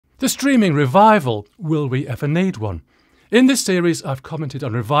The streaming revival, will we ever need one? In this series I've commented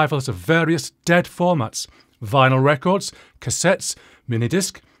on revivals of various dead formats: vinyl records, cassettes,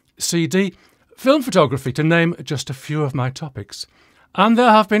 minidisc, CD, film photography, to name just a few of my topics. And there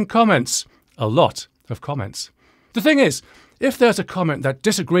have been comments, a lot of comments. The thing is, if there's a comment that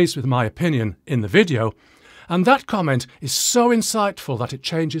disagrees with my opinion in the video, and that comment is so insightful that it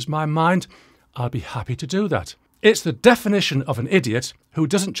changes my mind, I'll be happy to do that. It's the definition of an idiot who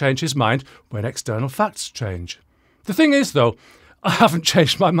doesn't change his mind when external facts change. The thing is, though, I haven't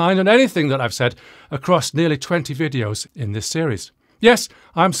changed my mind on anything that I've said across nearly 20 videos in this series. Yes,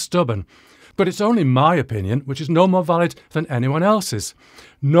 I'm stubborn, but it's only my opinion, which is no more valid than anyone else's.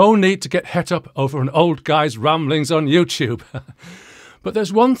 No need to get het up over an old guy's ramblings on YouTube. But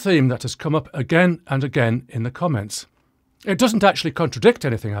there's one theme that has come up again and again in the comments. It doesn't actually contradict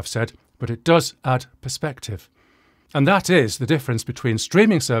anything I've said, but it does add perspective. And that is the difference between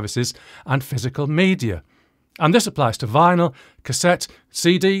streaming services and physical media. And this applies to vinyl, cassette,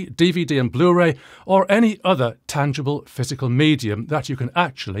 CD, DVD and Blu-ray, or any other tangible physical medium that you can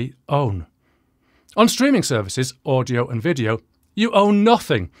actually own. On streaming services, audio and video, you own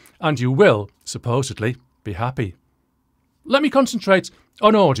nothing, and you will, supposedly, be happy. Let me concentrate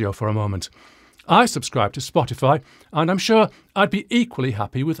on audio for a moment. I subscribe to Spotify, and I'm sure I'd be equally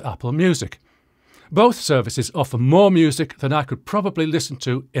happy with Apple Music. Both services offer more music than I could probably listen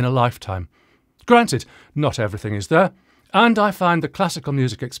to in a lifetime. Granted, not everything is there, and I find the classical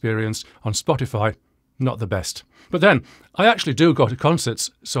music experience on Spotify not the best. But then, I actually do go to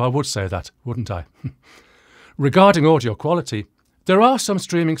concerts, so I would say that, wouldn't I? Regarding audio quality, there are some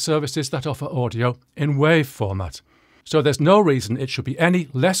streaming services that offer audio in WAV format, so there's no reason it should be any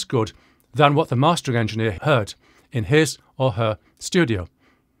less good than what the mastering engineer heard in his or her studio.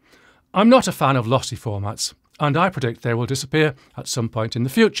 I'm not a fan of lossy formats, and I predict they will disappear at some point in the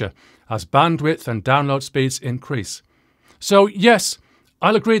future as bandwidth and download speeds increase. So yes,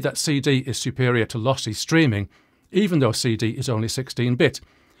 I'll agree that CD is superior to lossy streaming, even though CD is only 16-bit.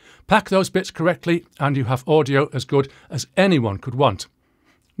 Pack those bits correctly and you have audio as good as anyone could want.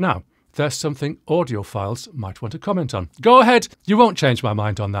 Now, there's something audiophiles might want to comment on. Go ahead, you won't change my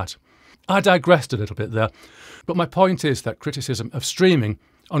mind on that. I digressed a little bit there, but my point is that criticism of streaming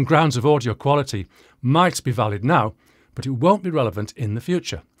on grounds of audio quality might be valid now, but it won't be relevant in the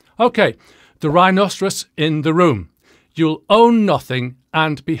future. OK, the rhinoceros in the room. You'll own nothing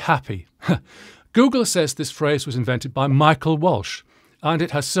and be happy. Google says this phrase was invented by Michael Walsh, and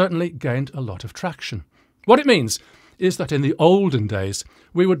it has certainly gained a lot of traction. What it means is that in the olden days,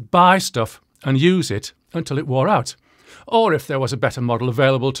 we would buy stuff and use it until it wore out, or if there was a better model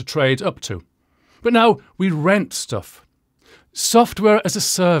available to trade up to. But now we rent stuff. Software as a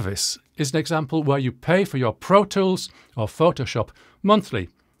service is an example where you pay for your Pro Tools or Photoshop monthly.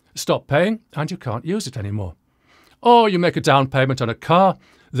 Stop paying and you can't use it anymore. Or you make a down payment on a car,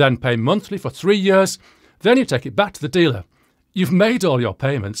 then pay monthly for 3 years, then you take it back to the dealer. You've made all your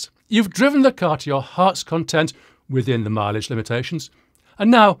payments, you've driven the car to your heart's content within the mileage limitations, and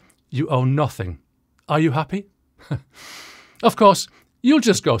now you own nothing. Are you happy? Of course, you'll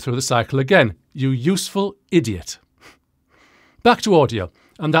just go through the cycle again, you useful idiot. Back to audio,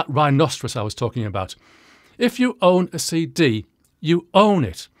 and that rhinoceros I was talking about. If you own a CD, you own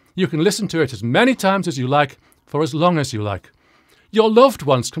it. You can listen to it as many times as you like, for as long as you like. Your loved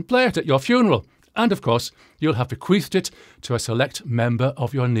ones can play it at your funeral, and of course, you'll have bequeathed it to a select member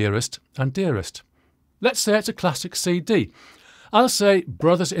of your nearest and dearest. Let's say it's a classic CD. I'll say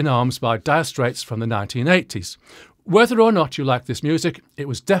Brothers in Arms by Dire Straits from the 1980s. Whether or not you like this music, it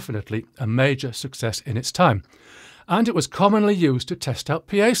was definitely a major success in its time. And it was commonly used to test out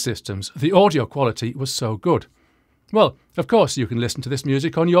PA systems. The audio quality was so good. Well, of course you can listen to this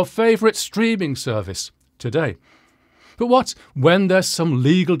music on your favourite streaming service today. But what when there's some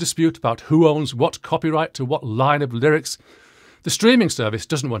legal dispute about who owns what copyright to what line of lyrics? The streaming service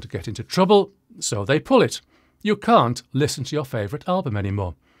doesn't want to get into trouble, so they pull it. You can't listen to your favourite album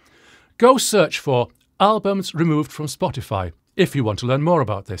anymore. Go search for albums removed from Spotify if you want to learn more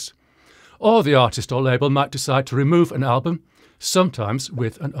about this. Or the artist or label might decide to remove an album, sometimes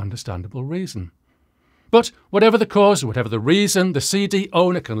with an understandable reason. But whatever the cause, whatever the reason, the CD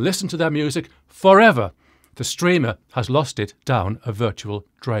owner can listen to their music forever. The streamer has lost it down a virtual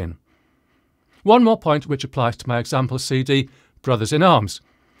drain. One more point which applies to my example CD, Brothers in Arms.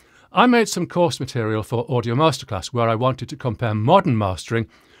 I made some course material for Audio Masterclass where I wanted to compare modern mastering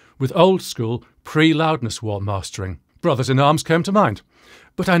with old school pre-loudness war mastering. Brothers in Arms came to mind.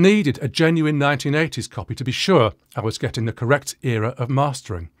 But I needed a genuine 1980s copy to be sure I was getting the correct era of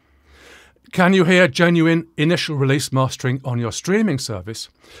mastering. Can you hear genuine initial release mastering on your streaming service?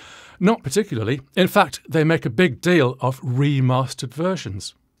 Not particularly. In fact, they make a big deal of remastered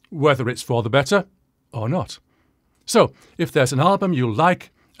versions, whether it's for the better or not. So, if there's an album you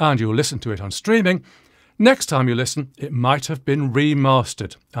like and you listen to it on streaming, next time you listen, it might have been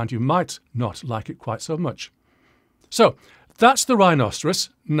remastered and you might not like it quite so much. So, that's the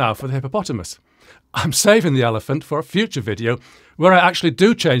rhinoceros. Now for the hippopotamus. I'm saving the elephant for a future video where I actually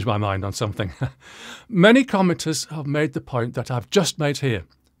do change my mind on something. Many commenters have made the point that I've just made here,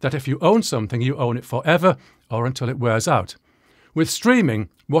 that if you own something, you own it forever or until it wears out. With streaming,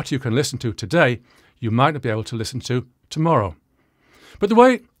 what you can listen to today, you might not be able to listen to tomorrow. But the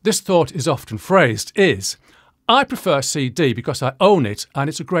way this thought is often phrased is, I prefer CD because I own it and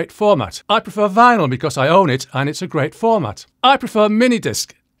it's a great format. I prefer vinyl because I own it and it's a great format. I prefer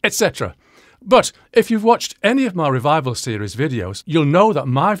minidisc, etc. But if you've watched any of my Revival series videos, you'll know that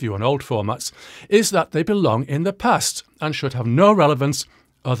my view on old formats is that they belong in the past and should have no relevance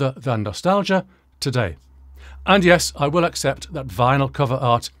other than nostalgia today. And yes, I will accept that vinyl cover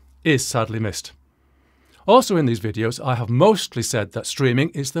art is sadly missed. Also in these videos, I have mostly said that streaming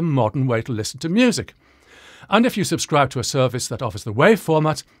is the modern way to listen to music. And if you subscribe to a service that offers the WAV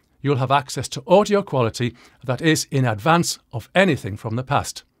format, you'll have access to audio quality that is in advance of anything from the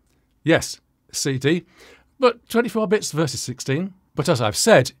past. Yes, CD, but 24 bits versus 16. But as I've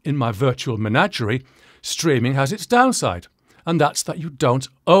said in my virtual menagerie, streaming has its downside, and that's that you don't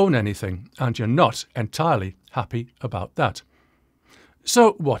own anything, and you're not entirely happy about that.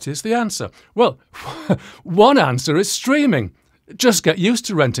 So what is the answer? Well, one answer is streaming. Just get used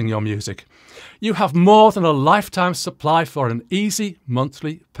to renting your music. You have more than a lifetime supply for an easy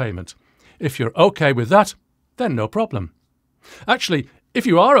monthly payment. If you're okay with that, then no problem. Actually, if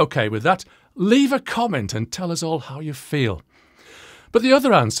you are okay with that, leave a comment and tell us all how you feel. But the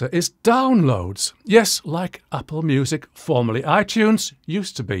other answer is downloads. Yes, like Apple Music, formerly iTunes,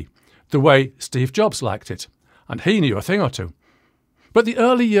 used to be. The way Steve Jobs liked it. And he knew a thing or two. But the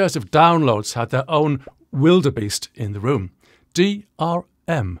early years of downloads had their own wildebeest in the room.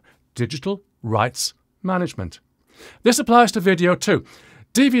 DRM, Digital Rights Management. This applies to video too.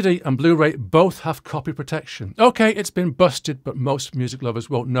 DVD and Blu-ray both have copy protection. OK, it's been busted, but most music lovers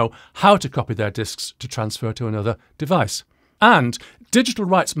won't know how to copy their discs to transfer to another device. And digital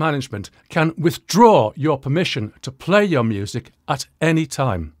rights management can withdraw your permission to play your music at any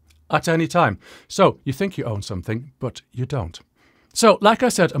time. At any time. So you think you own something, but you don't. So, like I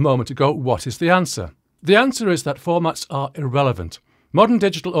said a moment ago, what is the answer? The answer is that formats are irrelevant. Modern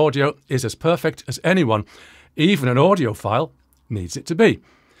digital audio is as perfect as anyone, even an audiophile, needs it to be.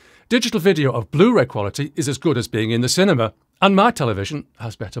 Digital video of Blu-ray quality is as good as being in the cinema, and my television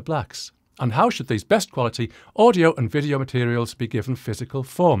has better blacks. And how should these best quality audio and video materials be given physical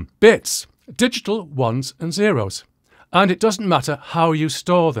form? Bits, digital ones and zeros. And it doesn't matter how you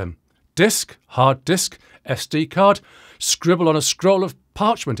store them. Disk, hard disk, SD card, scribble on a scroll of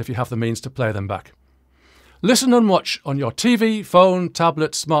parchment if you have the means to play them back. Listen and watch on your TV, phone,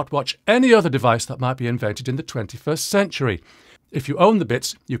 tablet, smartwatch, any other device that might be invented in the 21st century. If you own the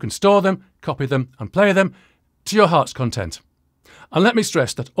bits, you can store them, copy them and play them to your heart's content. And let me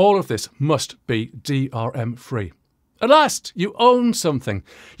stress that all of this must be DRM free. At last, you own something.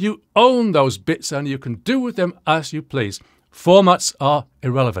 You own those bits and you can do with them as you please. Formats are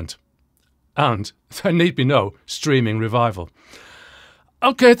irrelevant. And there need be no streaming revival.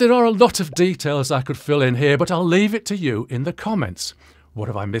 OK, there are a lot of details I could fill in here, but I'll leave it to you in the comments. What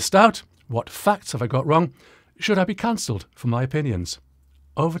have I missed out? What facts have I got wrong? Should I be cancelled for my opinions?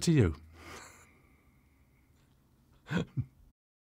 Over to you.